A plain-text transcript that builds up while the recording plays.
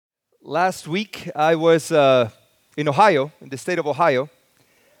Last week, I was in Ohio, in the state of Ohio.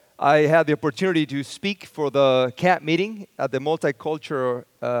 I had the opportunity to speak for the CAT meeting at the multicultural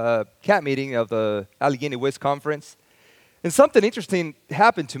CAT meeting of the Allegheny West Conference. And something interesting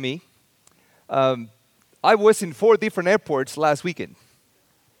happened to me. I was in 4 different airports last weekend.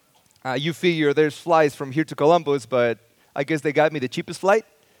 You figure there's flights from here to Columbus, but I guess they got me the cheapest flight.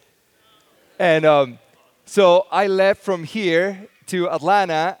 And so I left from here to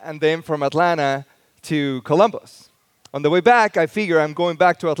Atlanta, and then from Atlanta to Columbus. On the way back, I figure I'm going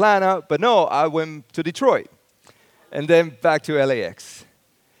back to Atlanta, but no, I went to Detroit, and then back to LAX.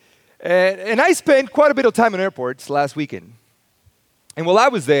 And I spent quite a bit of time in airports last weekend. And while I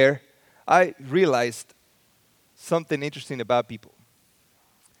was there, I realized something interesting about people.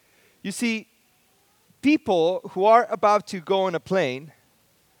 You see, people who are about to go on a plane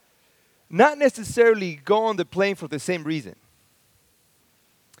not necessarily go on the plane for the same reason.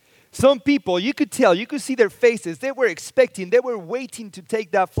 Some people, you could tell, you could see their faces. They were expecting, they were waiting to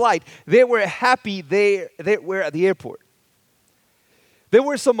take that flight. They were happy they were at the airport. There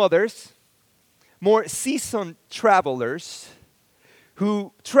were some others, more seasoned travelers,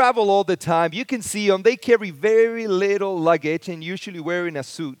 who travel all the time. You can see them, they carry very little luggage and usually wearing a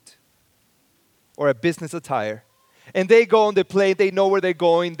suit or a business attire. And they go on the plane, they know where they're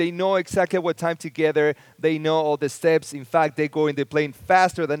going, they know exactly what time to get there, they know all the steps. In fact, they go in the plane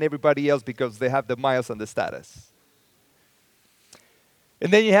faster than everybody else because they have the miles and the status.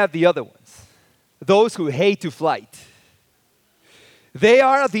 And then you have the other ones, those who hate to flight. They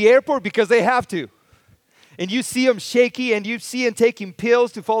are at the airport because they have to. And you see them shaky, and you see them taking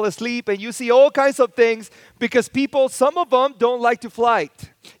pills to fall asleep, and you see all kinds of things because people, some of them don't like to fly.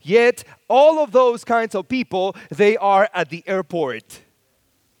 Yet, all of those kinds of people, they are at the airport.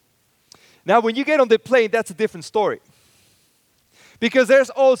 Now, when you get on the plane, that's a different story. Because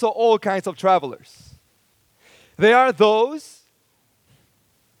there's also all kinds of travelers. There are those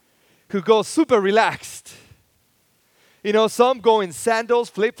who go super relaxed. You know, some go in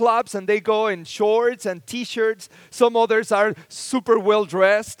sandals, flip-flops, and they go in shorts and T-shirts. Some others are super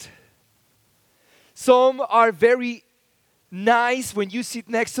well-dressed. Some are very nice when you sit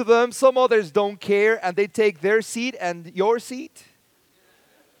next to them. Some others don't care, and they take their seat and your seat.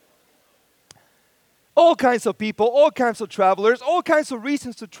 All kinds of people, all kinds of travelers, all kinds of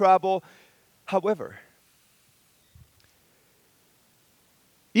reasons to travel. However,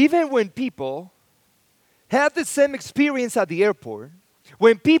 even when people had the same experience at the airport,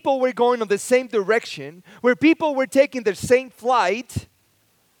 when people were going in the same direction, where people were taking the same flight,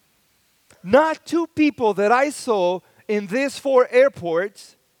 not 2 people that I saw in these 4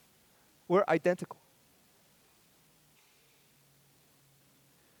 airports were identical.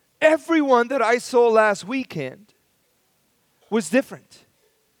 Everyone that I saw last weekend was different.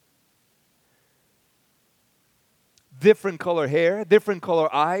 Different color hair, different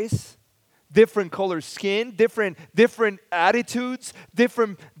color eyes, different color skin, different attitudes,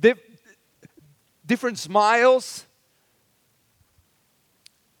 different smiles.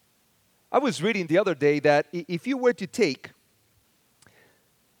 I was reading the other day that if you were to take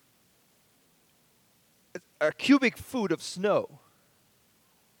a cubic foot of snow,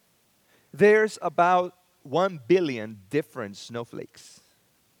 there's about 1 billion different snowflakes.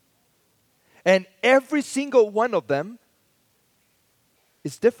 And every single one of them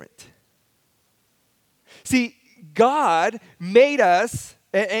is different. See, God made us,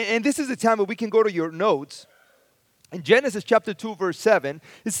 and this is the time where we can go to your notes. In Genesis chapter 2, verse 7,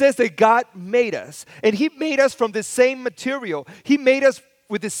 it says that God made us. And He made us from the same material. He made us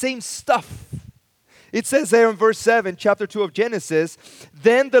with the same stuff. It says there in verse 7, chapter 2 of Genesis,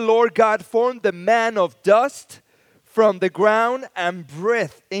 "Then the Lord God formed the man of dust from the ground and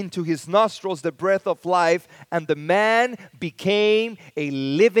breathed into his nostrils the breath of life, and the man became a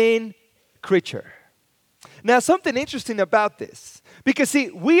living creature." Now, something interesting about this, because see,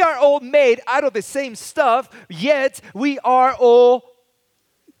 we are all made out of the same stuff, yet we are all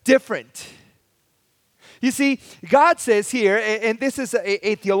different. You see, God says here, and this is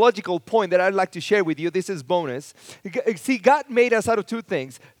a theological point that I'd like to share with you. This is bonus. See, God made us out of 2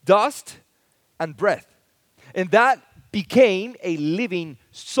 things, dust and breath. And that became a living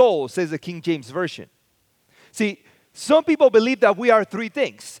soul, says the King James Version. See, some people believe that we are 3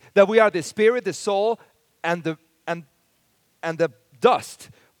 things, that we are the spirit, the soul, and the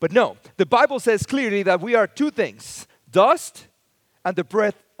dust. But no, the Bible says clearly that we are 2 things, dust and the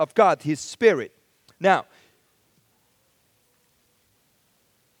breath of God, His Spirit. Now,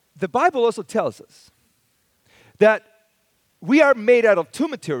 the Bible also tells us that we are made out of 2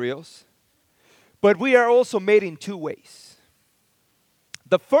 materials, but we are also made in 2 ways.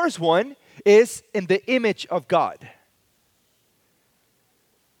 The first one is in the image of God.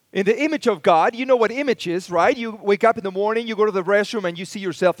 In the image of God, you know what image is, right? You wake up in the morning, you go to the restroom, and you see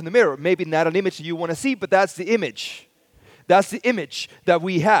yourself in the mirror. Maybe not an image that you want to see, but that's the image. That's the image that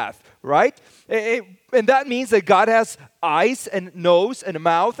we have, right? And that means that God has eyes and nose and a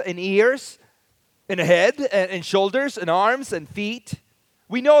mouth and ears and a head and shoulders and arms and feet.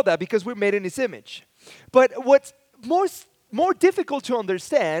 We know that because we're made in His image. But what's more difficult to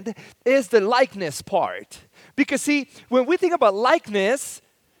understand is the likeness part. Because see, when we think about likeness,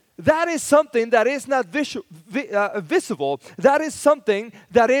 that is something that is not visible. That is something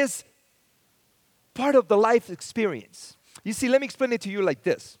that is part of the life experience. You see, let me explain it to you like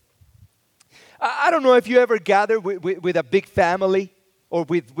this. I don't know if you ever gathered with a big family or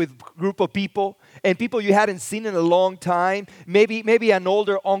with a group of people, and people you hadn't seen in a long time. Maybe an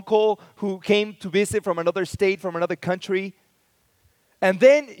older uncle who came to visit from another state, from another country. And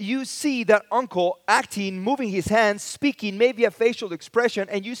then you see that uncle acting, moving his hands, speaking, maybe a facial expression,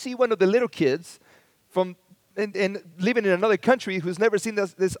 and you see one of the little kids from and living in another country who's never seen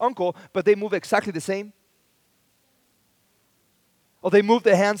this uncle, but they move exactly the same. Or they move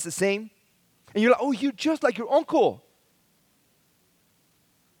their hands the same. And you're like, oh, you're just like your uncle.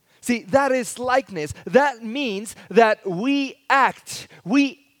 See, that is likeness. That means that we act,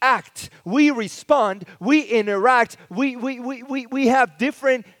 we respond, we interact, we have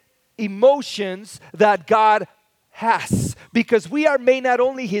different emotions that God has. Because we are made not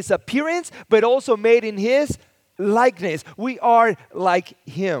only His appearance, but also made in His likeness. We are like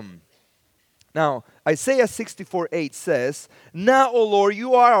Him. Now, Isaiah 64:8 says, "Now, O Lord,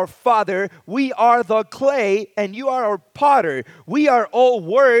 you are our Father, we are the clay, and you are our potter. We are all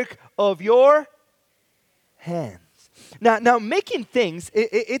work of your hands." Now making things,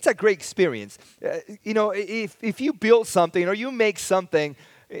 it's a great experience. If you build something or you make something,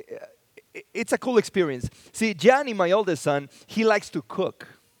 it's a cool experience. See, Johnny, my oldest son, he likes to cook.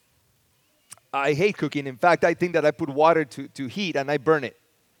 I hate cooking. In fact, I think that I put water to heat and I burn it.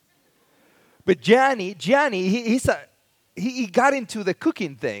 But Johnny, he got into the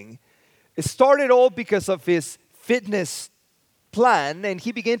cooking thing. It started all because of his fitness plan, and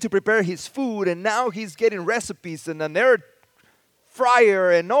he began to prepare his food, and now he's getting recipes and an air fryer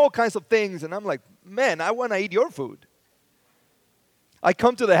and all kinds of things. And I'm like, man, I want to eat your food. I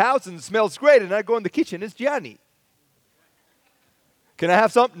come to the house and it smells great, and I go in the kitchen, it's Johnny. Can I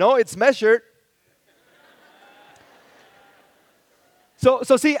have some? No, it's measured. So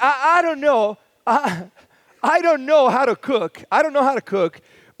see, I don't know. I don't know how to cook. I don't know how to cook.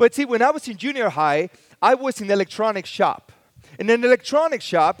 But see, when I was in junior high, I was in an electronics shop. In an electronics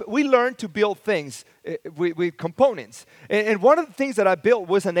shop, we learned to build things with components. And one of the things that I built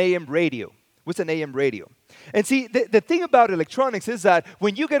was an AM radio. And see, the thing about electronics is that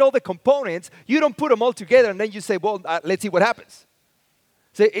when you get all the components, you don't put them all together and then you say, well, let's see what happens.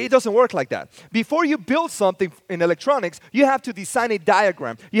 So it doesn't work like that. Before you build something in electronics, you have to design a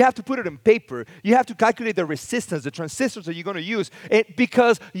diagram. You have to put it in paper. You have to calculate the resistance, the transistors that you're going to use,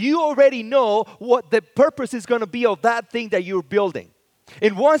 because you already know what the purpose is going to be of that thing that you're building.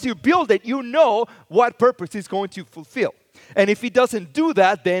 And once you build it, you know what purpose it's going to fulfill. And if it doesn't do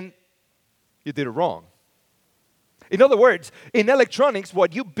that, then you did it wrong. In other words, in electronics,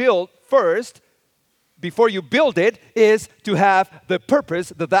 what you build first before you build it is to have the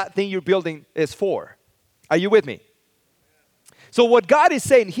purpose that thing you're building is for. Are you with me? So what God is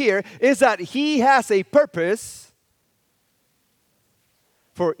saying here is that He has a purpose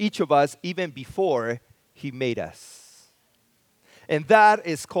for each of us even before He made us. And that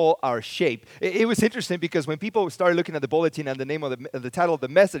is called our shape. It was interesting because when people started looking at the bulletin and the name of the title of the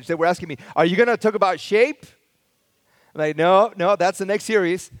message, they were asking me, are you going to talk about shape? I'm like, no, that's the next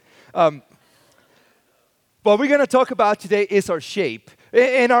series. What we're going to talk about today is our shape.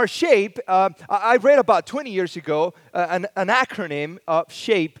 In our shape, I read about 20 years ago an acronym of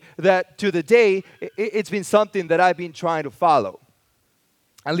shape that to the day, it's been something that I've been trying to follow,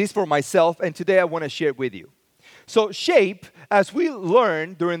 at least for myself, and today I want to share it with you. So shape, as we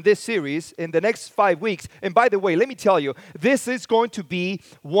learn during this series in the next 5 weeks, and by the way, let me tell you, this is going to be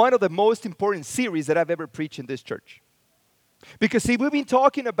one of the most important series that I've ever preached in this church. Because see, we've been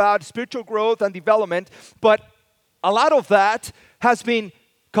talking about spiritual growth and development, but a lot of that has been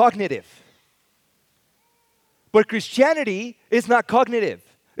cognitive. But Christianity is not cognitive,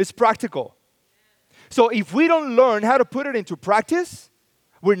 it's practical. So if we don't learn how to put it into practice,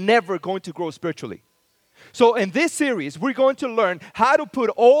 we're never going to grow spiritually. So in this series, we're going to learn how to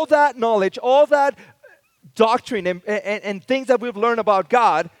put all that knowledge, all that doctrine and things that we've learned about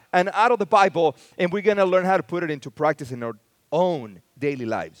God and out of the Bible, and we're going to learn how to put it into practice in our own daily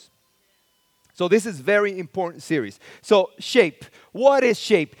lives. So this is very important series. So shape. What is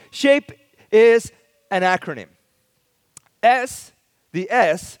shape? Shape is an acronym. The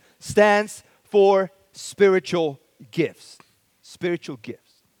S stands for spiritual gifts. Spiritual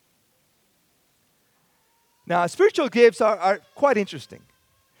gifts. Now, spiritual gifts are quite interesting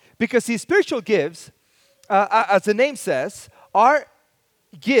because these spiritual gifts, as the name says, are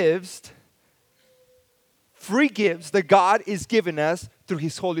gifts, free gifts that God is giving us through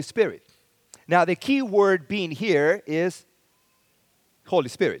His Holy Spirit. Now, the key word being here is Holy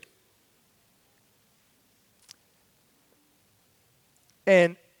Spirit.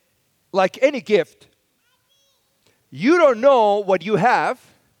 And like any gift, you don't know what you have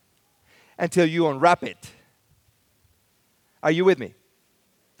until you unwrap it. Are you with me?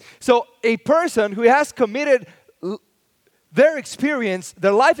 So a person who has committed their experience,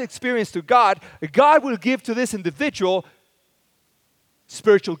 their life experience to God, God will give to this individual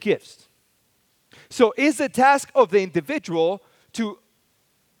spiritual gifts. So it's the task of the individual to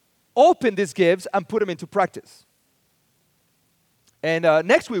open these gifts and put them into practice. And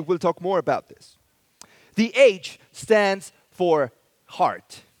next week we'll talk more about this. The H stands for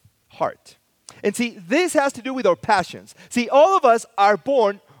heart. Heart. And see, this has to do with our passions. See, all of us are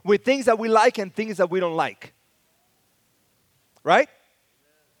born with things that we like and things that we don't like. Right?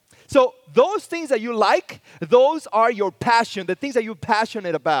 So those things that you like, those are your passion, the things that you're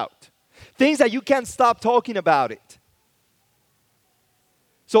passionate about. Things that you can't stop talking about it.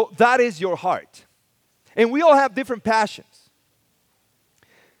 So that is your heart. And we all have different passions.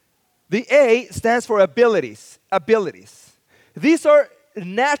 The A stands for abilities. Abilities. These are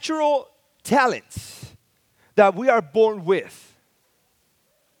natural talents that we are born with.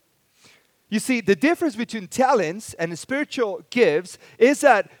 You see, the difference between talents and spiritual gifts is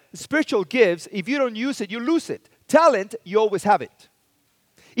that spiritual gifts, if you don't use it, you lose it. Talent, you always have it.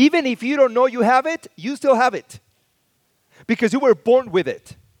 Even if you don't know you have it, you still have it. Because you were born with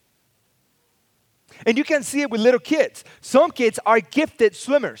it. And you can see it with little kids. Some kids are gifted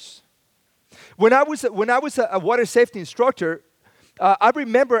swimmers. When I was a water safety instructor, I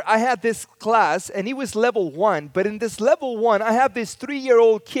remember I had this class, and it was level 1. But in this level 1, I have this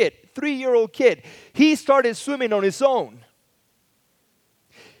 3-year-old kid. He started swimming on his own.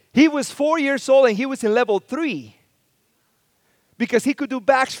 He was 4 years old, and he was in level 3 because he could do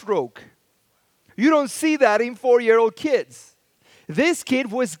backstroke. You don't see that in 4-year-old kids. This kid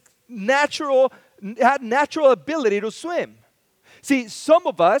had natural ability to swim. See, some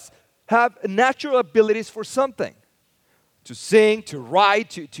of us have natural abilities for something. To sing, to write,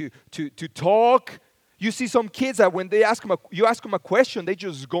 to talk. You see some kids that when you ask them a question, they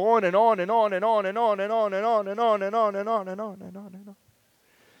just go on and on and on and on and on and on and on and on and on and on and on and on and on.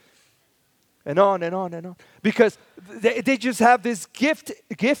 And on and on and on. Because they just have this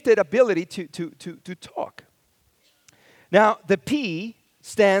gifted ability to talk. Now, the P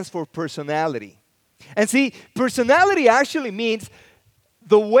stands for personality. And see, personality actually means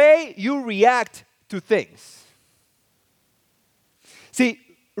the way you react to things. See,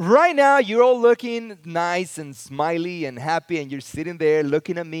 right now you're all looking nice and smiley and happy, and you're sitting there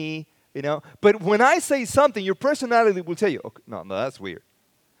looking at me, you know. But when I say something, your personality will tell you, okay, no, that's weird.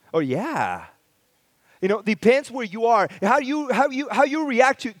 Oh, yeah. You know, depends where you are. How you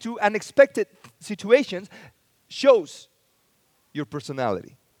react to unexpected situations shows your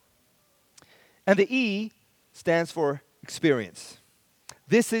personality. And the E stands for experience.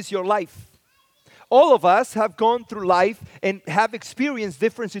 This is your life. All of us have gone through life and have experienced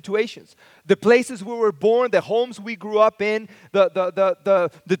different situations. The places we were born, the homes we grew up in, the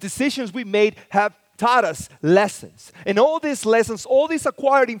decisions we made have taught us lessons. And all these lessons, all this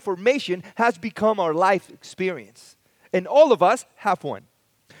acquired information has become our life experience. And all of us have one.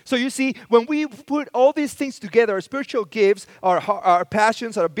 So you see, when we put all these things together, our spiritual gifts, our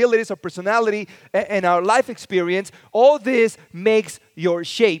passions, our abilities, our personality, and our life experience, all this makes your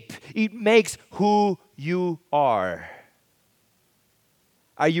shape. It makes who you are.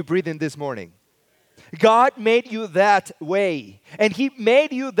 Are you breathing this morning? God made you that way. And He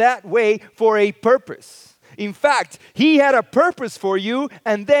made you that way for a purpose. In fact, He had a purpose for you,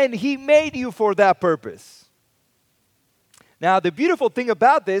 and then He made you for that purpose. Now, the beautiful thing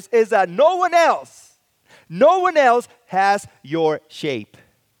about this is that no one else has your shape.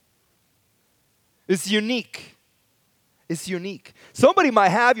 It's unique. It's unique. Somebody might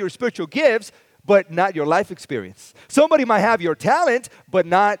have your spiritual gifts, but not your life experience. Somebody might have your talent, but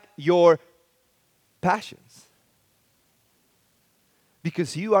not your passions.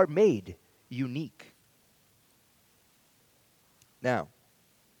 Because you are made unique. Now,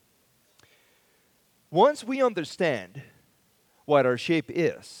 once we understand what our shape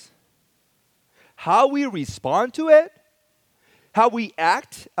is. How we respond to it, how we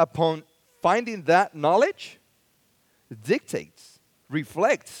act upon finding that knowledge, dictates,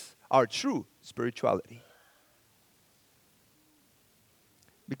 reflects our true spirituality.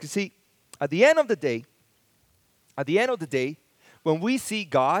 Because see, at the end of the day, when we see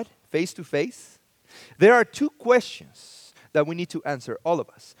God face to face, there are two questions that we need to answer, all of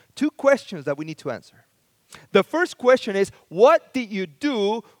us. Two questions that we need to answer. The first question is, what did you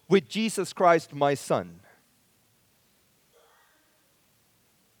do with Jesus Christ, my Son?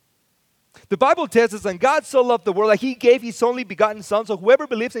 The Bible tells us, and God so loved the world that He gave His only begotten Son, so whoever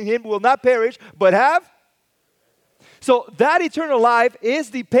believes in Him will not perish, but have. So that eternal life is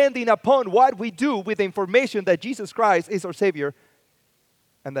depending upon what we do with the information that Jesus Christ is our Savior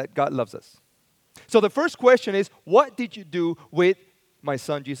and that God loves us. So the first question is, what did you do with my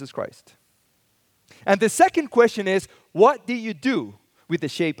Son, Jesus Christ? And the second question is, what did you do with the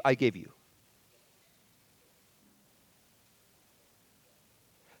shape I gave you?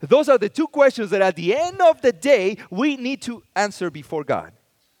 Those are the two questions that at the end of the day, we need to answer before God.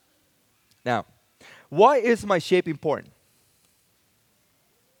 Now, why is my shape important?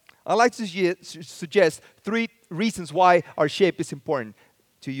 I'd like to suggest 3 reasons why our shape is important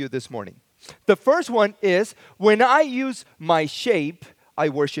to you this morning. The first one is, when I use my shape, I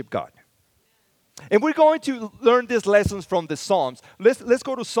worship God. And we're going to learn these lessons from the Psalms. Let's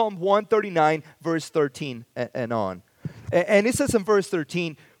go to Psalm 139, verse 13 and on. And it says in verse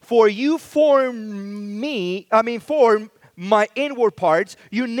 13, For you formed my inward parts.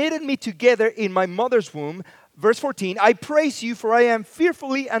 You knitted me together in my mother's womb. Verse 14, I praise you, for I am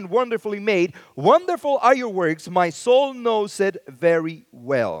fearfully and wonderfully made. Wonderful are your works. My soul knows it very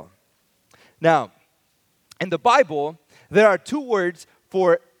well. Now, in the Bible, there are 2 words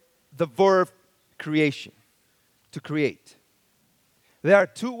for the verb creation, to create. There are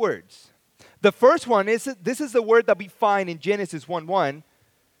 2 words. The first one is, this is the word that we find in Genesis 1:1.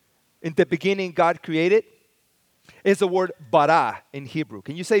 In the beginning, God created. It's the word bara in Hebrew.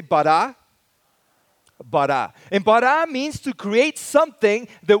 Can you say bara? Bara. And bara means to create something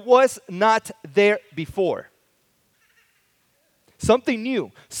that was not there before. Something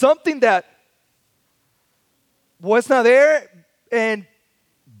new. Something that was not there, and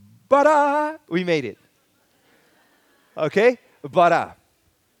bara, we made it. Okay? Bara.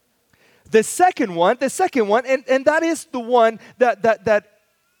 The second one, and that is the one that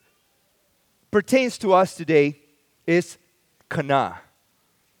pertains to us today, is kana.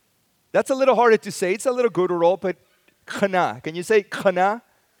 That's a little harder to say. It's a little guttural, but kana. Can you say kana?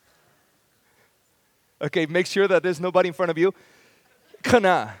 Okay, make sure that there's nobody in front of you.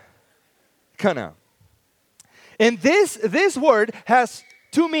 Kana. Kana. And this word has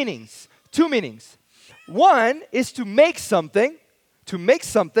 2 meanings. 2 meanings. One is to make something,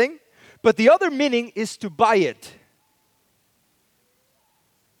 but the other meaning is to buy it.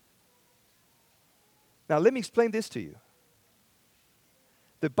 Now, let me explain this to you.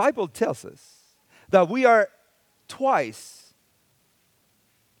 The Bible tells us that we are twice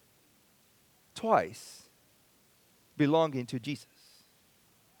belonging to Jesus.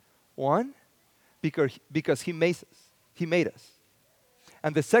 One, because He made us.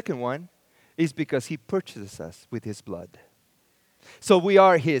 And the second one is because He purchases us with His blood. So we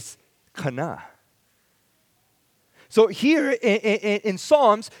are His kana. So here in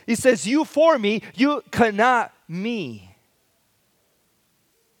Psalms, it says, you for me, you kana me.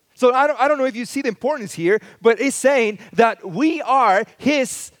 So I don't know if you see the importance here, but it's saying that we are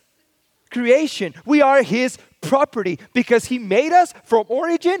His creation. We are His property because He made us from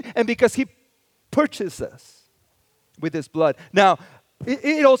origin and because He purchased us with His blood. Now,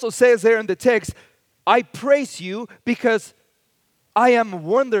 it also says there in the text, I praise you because I am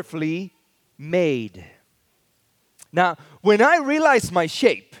wonderfully made. Now, when I realize my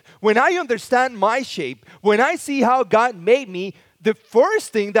shape, when I understand my shape, when I see how God made me, the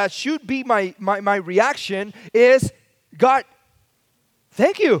first thing that should be my reaction is, God,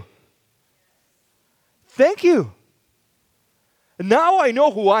 thank you. Thank you. Now I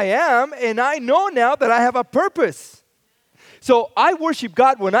know who I am, and I know now that I have a purpose. So I worship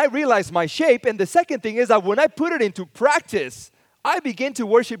God when I realize my shape, and the second thing is that when I put it into practice, I begin to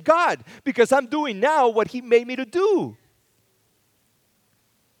worship God because I'm doing now what He made me to do.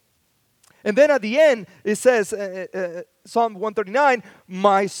 And then at the end, it says, Psalm 139,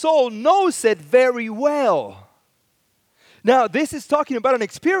 my soul knows it very well. Now, this is talking about an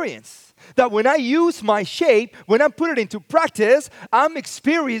experience. That when I use my shape, when I put it into practice, I'm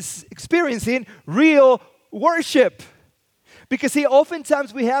experiencing real worship. Because see,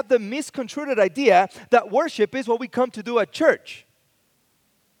 oftentimes we have the misconstrued idea that worship is what we come to do at church.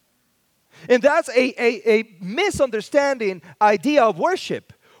 And that's a misunderstanding idea of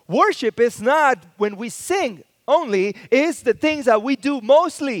worship. Worship is not when we sing only, it's the things that we do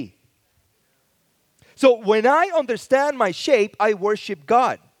mostly. So when I understand my shape, I worship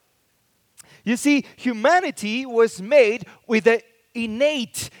God. You see, humanity was made with an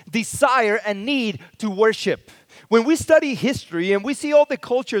innate desire and need to worship. When we study history and we see all the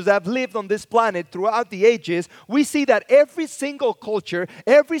cultures that have lived on this planet throughout the ages, we see that every single culture,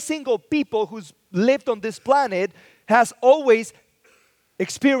 every single people who's lived on this planet has always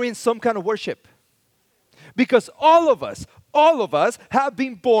experienced some kind of worship. Because all of us have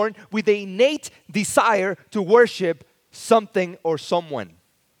been born with an innate desire to worship something or someone.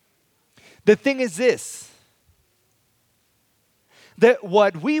 The thing is this, that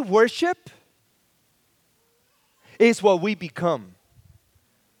what we worship is what we become.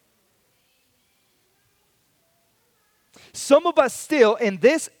 Some of us still in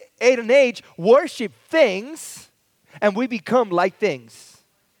this age and age worship things and we become like things.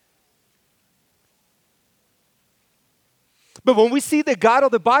 But when we see the God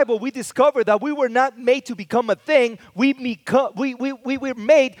of the Bible, we discover that we were not made to become a thing. We were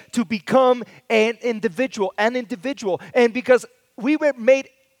made to become an individual. And because we were made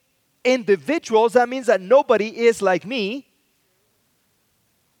individuals, that means that nobody is like me.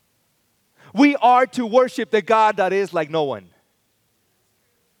 We are to worship the God that is like no one.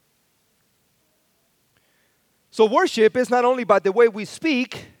 So worship is not only by the way we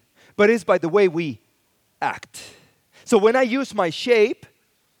speak, but it's by the way we act. So when I use my shape,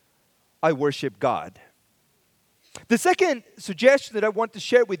 I worship God. The second suggestion that I want to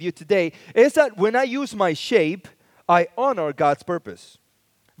share with you today is that when I use my shape, I honor God's purpose.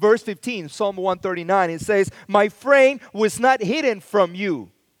 Verse 15, Psalm 139, it says, "My frame was not hidden from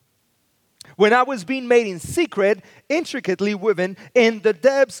you when I was being made in secret, intricately woven in the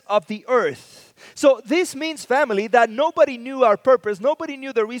depths of the earth." So this means, family, that nobody knew our purpose, nobody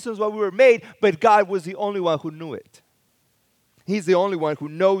knew the reasons why we were made, but God was the only one who knew it. He's the only one who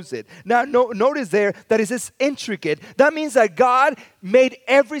knows it. Now, notice there that it says intricate. That means that God made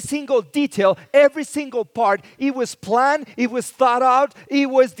every single detail, every single part. It was planned, it was thought out, it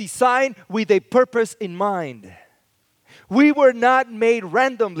was designed with a purpose in mind. We were not made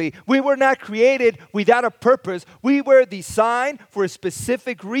randomly. We were not created without a purpose. We were designed for a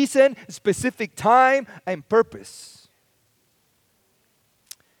specific reason, a specific time, and purpose.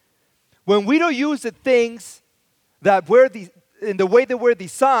 When we don't use the things that were in the way they were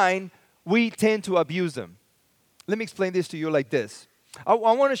designed, we tend to abuse them. Let me explain this to you like this. I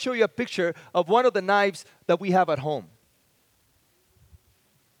want to show you a picture of one of the knives that we have at home.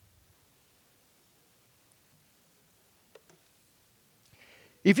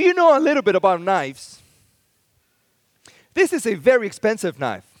 If you know a little bit about knives, this is a very expensive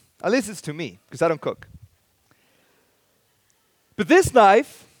knife. At least it's to me, because I don't cook. But this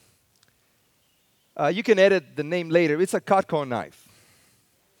knife, you can edit the name later. It's a Cutco knife.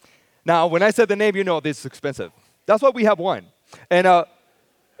 Now, when I said the name, you know this is expensive. That's why we have one. And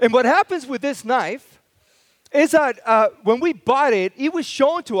what happens with this knife is that when we bought it, it was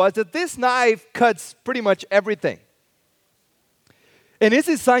shown to us that this knife cuts pretty much everything. And it's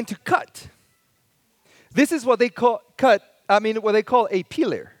designed to cut. This is what they call what they call a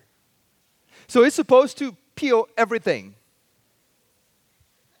peeler. So it's supposed to peel everything.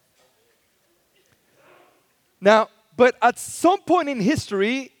 Now, but at some point in the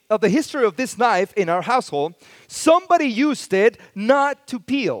history of this knife in our household, somebody used it not to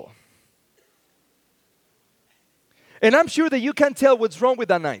peel. And I'm sure that you can tell what's wrong with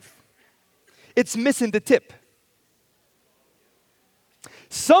that knife. It's missing the tip.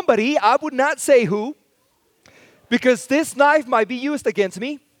 Somebody, I would not say who, because this knife might be used against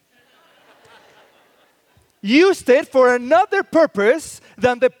me, used it for another purpose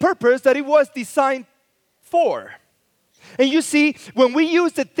than the purpose that it was designed for. And you see, when we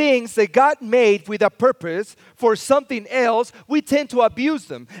use the things that God made with a purpose for something else, we tend to abuse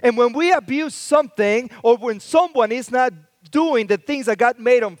them. And when we abuse something, or when someone is not doing the things that God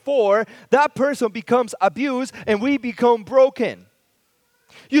made them for, that person becomes abused and we become broken.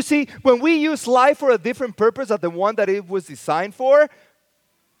 You see, when we use life for a different purpose than the one that it was designed for,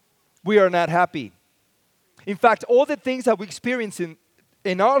 we are not happy. In fact, all the things that we experience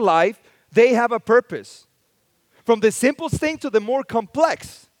in our life, they have a purpose. From the simplest thing to the more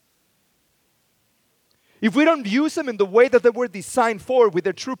complex. If we don't use them in the way that they were designed for with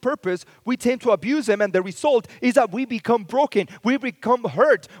their true purpose, we tend to abuse them, and the result is that we become broken, we become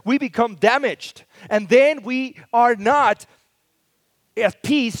hurt, we become damaged. And then we are not at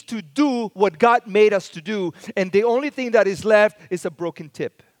peace to do what God made us to do. And the only thing that is left is a broken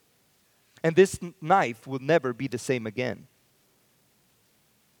tip. And this knife will never be the same again.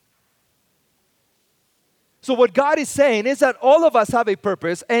 So what God is saying is that all of us have a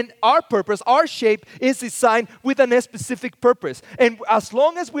purpose, and our purpose, our shape, is designed with a specific purpose. And as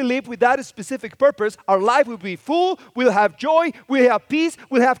long as we live with that specific purpose, our life will be full, we'll have joy, we'll have peace,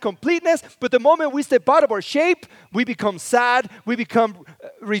 we'll have completeness. But the moment we step out of our shape, we become sad, we become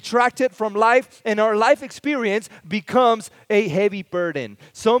retracted from life, and our life experience becomes a heavy burden.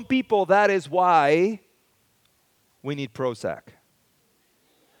 Some people, that is why we need Prozac.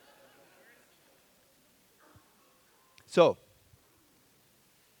 So,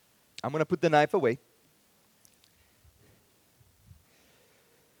 I'm going to put the knife away.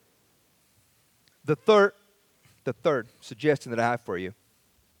 The third suggestion that I have for you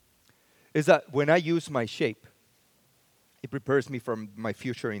is that when I use my shape, it prepares me for my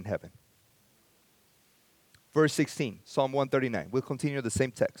future in heaven. Verse 16, Psalm 139. We'll continue the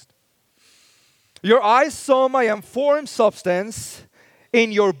same text. Your eyes saw my unformed substance.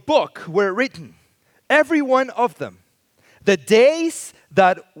 In your book were written, every one of them, the days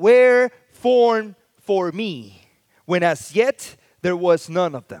that were formed for me, when as yet there was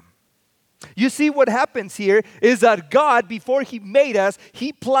none of them. You see, what happens here is that God, before He made us,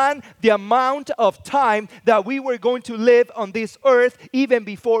 He planned the amount of time that we were going to live on this earth even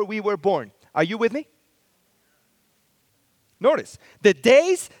before we were born. Are you with me? Notice, the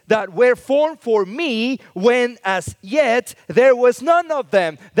days that were formed for me, when as yet there was none of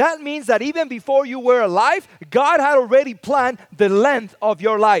them. That means that even before you were alive, God had already planned the length of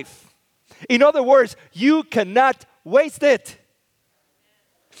your life. In other words, you cannot waste it.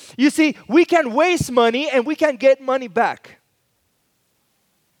 You see, we can waste money and we can get money back.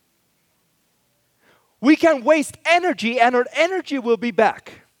 We can waste energy and our energy will be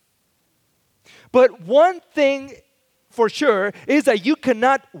back. But one thing for sure is that you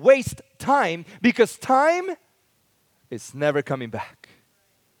cannot waste time, because time is never coming back.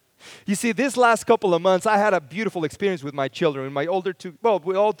 You see, this last couple of months, I had a beautiful experience with my children. My older two, well,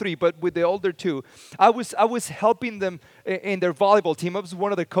 with all three, but with the older two, I was helping them in their volleyball team. I was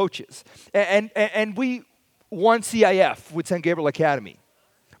one of their coaches. And we won CIF with San Gabriel Academy,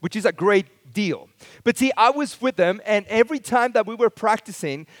 which is a great deal. But see, I was with them, and every time that we were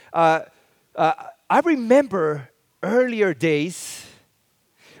practicing, I remember earlier days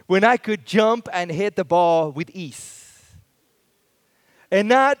when I could jump and hit the ball with ease. And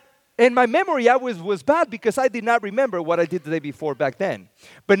my memory was bad because I did not remember what I did the day before back then.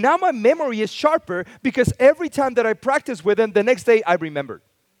 But now my memory is sharper because every time that I practiced with them, the next day I remembered.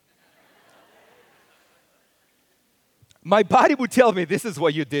 My body would tell me, this is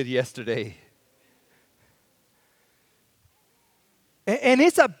what you did yesterday. And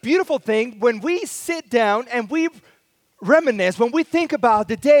it's a beautiful thing when we sit down and we reminisce, when we think about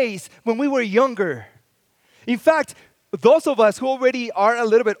the days when we were younger. In fact, those of us who already are a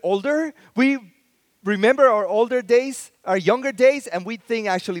little bit older, we remember our older days, our younger days, and we think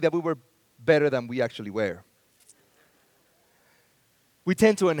actually that we were better than we actually were. We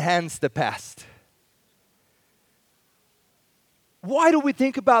tend to enhance the past. Why do we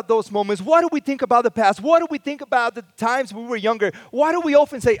think about those moments? Why do we think about the past? Why do we think about the times we were younger? Why do we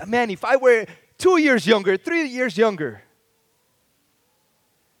often say, man, if I were 2 years younger, 3 years younger?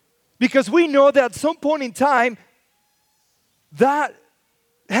 Because we know that at some point in time, that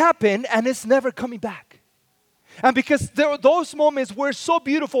happened and it's never coming back. And because those moments were so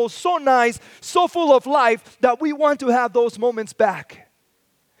beautiful, so nice, so full of life, that we want to have those moments back.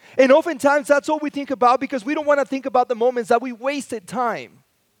 And oftentimes that's all we think about, because we don't want to think about the moments that we wasted time.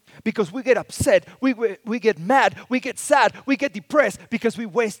 Because we get upset, we get mad, we get sad, we get depressed because we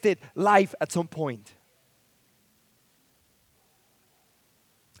wasted life at some point.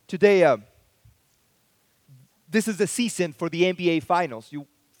 Today, this is the season for the NBA Finals. You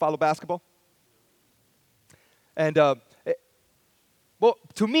follow basketball? And, well,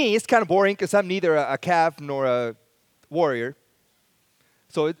 to me, it's kind of boring because I'm neither a Cav nor a Warrior.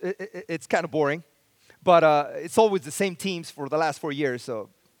 So it's kind of boring. But it's always the same teams for the last 4 years.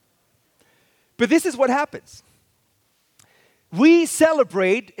 But this is what happens. We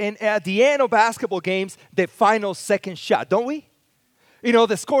celebrate at the end of basketball games the final second shot, don't we? You know,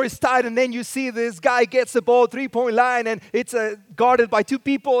 the score is tied, and then you see this guy gets the ball, three-point line, and it's guarded by two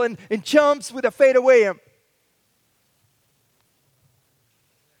people and jumps with a fadeaway.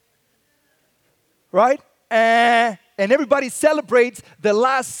 Right? And everybody celebrates the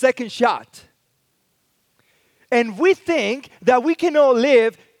last second shot. And we think that we can all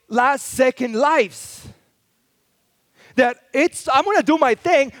live last second lives. that I'm going to do my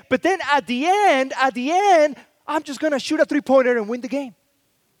thing, but then at the end, I'm just going to shoot a three-pointer and win the game.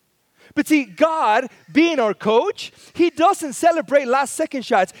 But see, God, being our coach, He doesn't celebrate last-second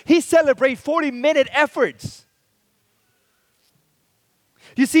shots. He celebrates 40-minute efforts.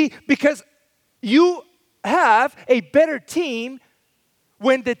 You see, because you have a better team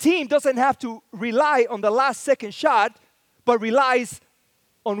when the team doesn't have to rely on the last-second shot, but relies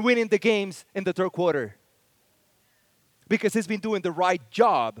on winning the games in the third quarter. Because it's been doing the right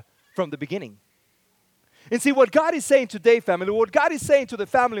job from the beginning. And see, what God is saying today, family, what God is saying to the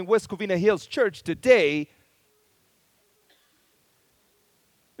family in West Covina Hills Church today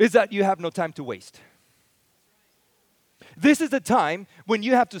is that you have no time to waste. This is the time when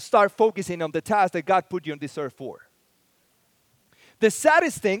you have to start focusing on the task that God put you on this earth for. The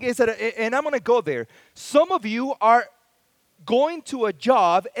saddest thing is that, and I'm going to go there, some of you are going to a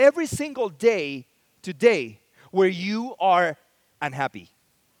job every single day today where you are unhappy.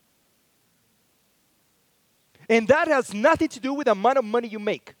 And that has nothing to do with the amount of money you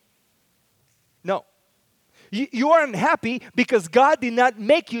make. No. You are unhappy because God did not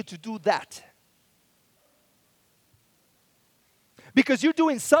make you to do that. Because you're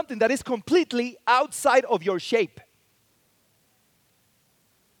doing something that is completely outside of your shape.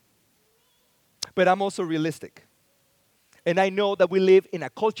 But I'm also realistic. And I know that we live in a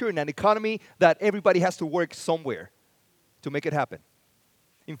culture, in an economy, that everybody has to work somewhere to make it happen.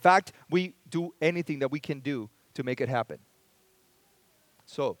 In fact, we do anything that we can do to make it happen.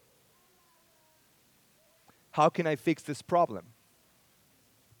 So, how can I fix this problem?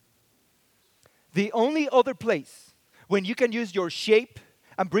 The only other place when you can use your shape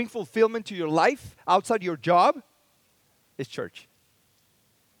and bring fulfillment to your life outside your job is church.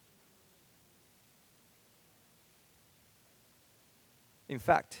 In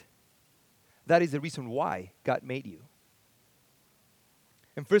fact, that is the reason why God made you.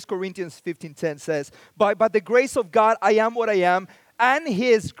 And 1 Corinthians 15:10 says, by the grace of God, I am what I am, and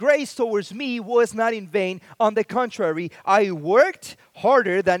His grace towards me was not in vain. On the contrary, I worked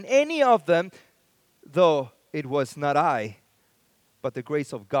harder than any of them, though it was not I, but the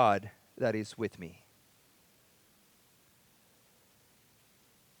grace of God that is with me.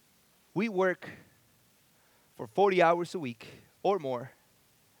 We work for 40 hours a week or more.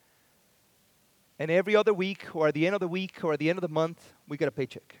 And every other week, or at the end of the week, or at the end of the month, we get a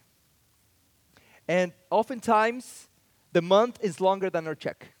paycheck. And oftentimes, the month is longer than our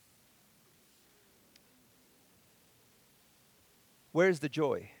check. Where's the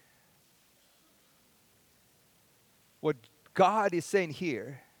joy? What God is saying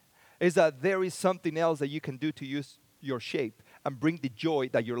here is that there is something else that you can do to use your shape and bring the joy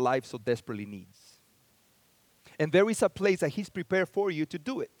that your life so desperately needs. And there is a place that He's prepared for you to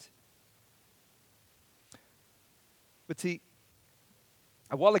do it. But see,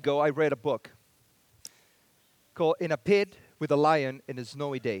 a while ago I read a book called In a Pit with a Lion in a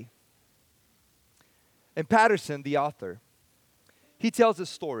Snowy Day. And Patterson, the author, he tells a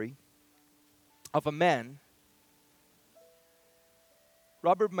story of a man,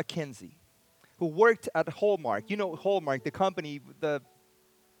 Robert Mackenzie, who worked at Hallmark. You know Hallmark, the company, the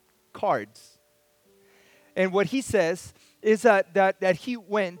cards. And what he says is that he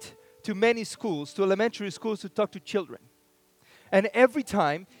went to many schools, to elementary schools, to talk to children. And every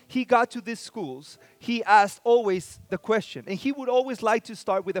time he got to these schools, he asked always the question. And he would always like to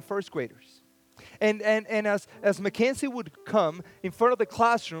start with the first graders. And as Mackenzie would come in front of the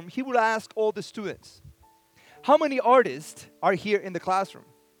classroom, he would ask all the students, how many artists are here in the classroom?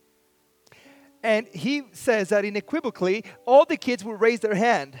 And he says that unequivocally, all the kids would raise their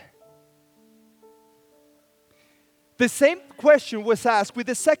hand. The same question was asked with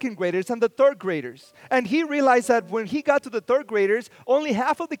the second graders and the third graders. And he realized that when he got to the third graders, only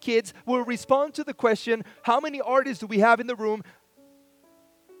half of the kids will respond to the question, how many artists do we have in the room?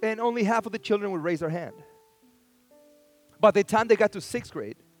 And only half of the children would raise their hand. By the time they got to sixth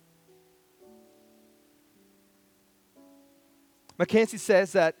grade, Mackenzie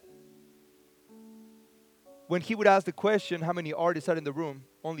says that when he would ask the question, how many artists are in the room,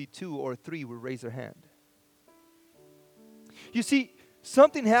 only 2 or 3 would raise their hand. You see,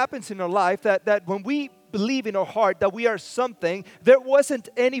 something happens in our life that when we believe in our heart that we are something, there wasn't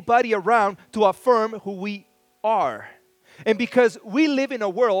anybody around to affirm who we are. And because we live in a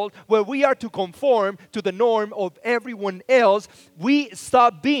world where we are to conform to the norm of everyone else, we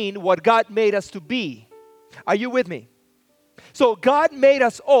stop being what God made us to be. Are you with me? So God made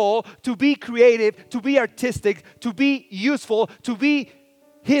us all to be creative, to be artistic, to be useful, to be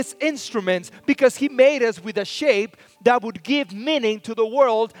His instruments because He made us with a shape that would give meaning to the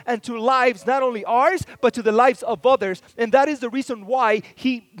world and to lives, not only ours, but to the lives of others. And that is the reason why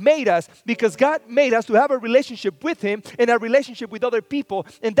He made us, because God made us to have a relationship with Him and a relationship with other people.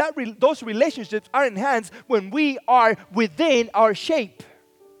 And those relationships are enhanced when we are within our shape.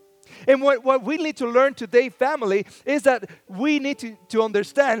 And what we need to learn today, family, is that we need to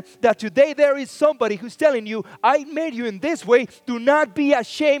understand that today there is somebody who's telling you, I made you in this way. Do not be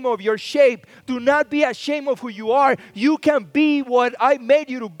ashamed of your shape. Do not be ashamed of who you are. You can be what I made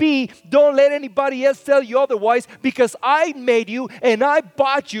you to be. Don't let anybody else tell you otherwise, because I made you and I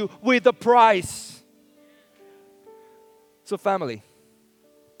bought you with a price. So family,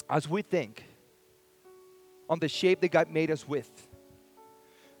 as we think on the shape that God made us with,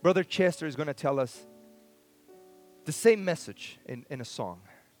 Brother Chester is going to tell us the same message in a song.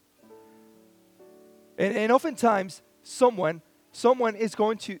 And oftentimes, someone is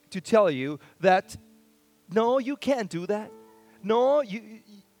going to tell you that, no, you can't do that. No,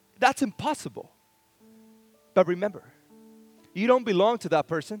 that's impossible. But remember, you don't belong to that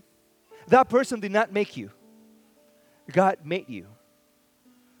person. That person did not make you. God made you.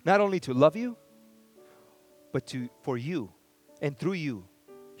 Not only to love you, but for you and through you,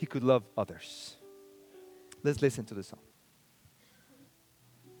 He could love others. Let's listen to the song.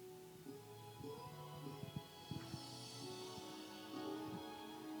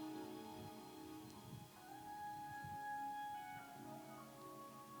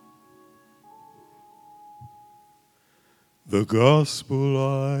 The gospel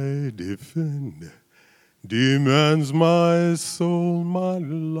I defend demands my soul, my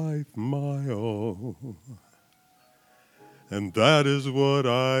life, my all. And that is what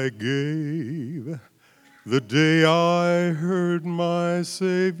I gave the day I heard my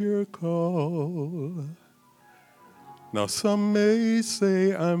Savior call. Now some may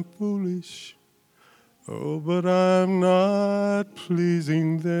say I'm foolish, oh, but I'm not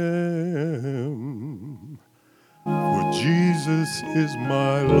pleasing them. For Jesus is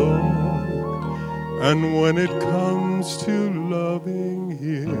my Lord, and when it comes to loving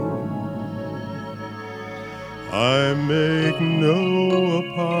Him, I make no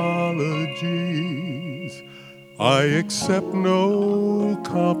apologies. I accept no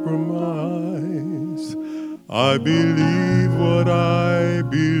compromise. I believe what I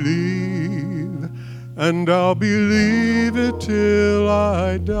believe, and I'll believe it till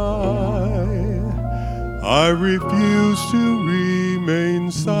I die. I refuse to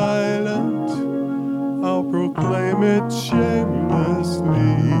remain silent. I'll proclaim it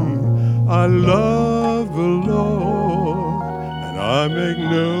shamelessly. I love the Lord, and I make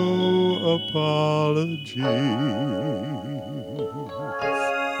no apologies.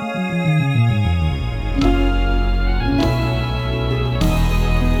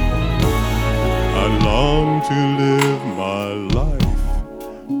 I long to live my life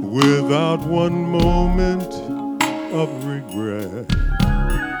without one moment of regret,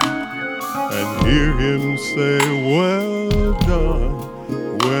 and hear Him say, well done,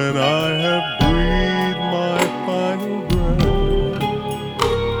 when I have breathed my final breath.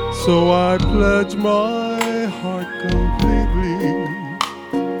 So I pledge my heart completely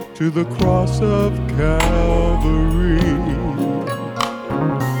to the cross of Calvary,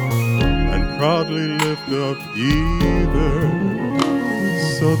 and proudly lift up either,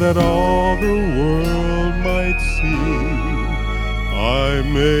 so that all the world might see. I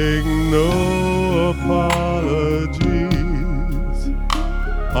make no apologies.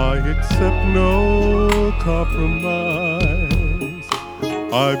 I accept no compromise.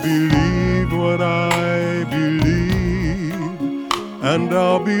 I believe what I believe, and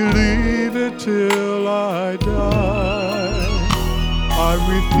I'll believe it till I die. I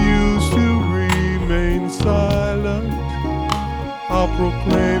refuse to remain silent. I'll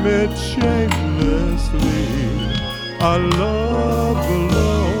proclaim it shamelessly. I love the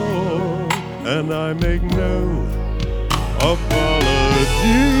Lord, and I make no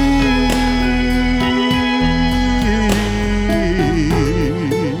apologies.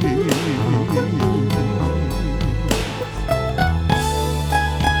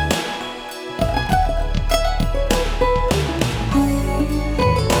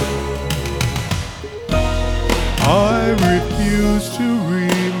 I refuse to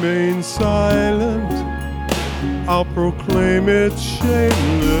remain silent. I'll proclaim it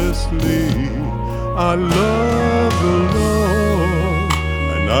shamelessly. I love the Lord,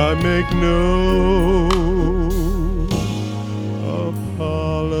 and I make no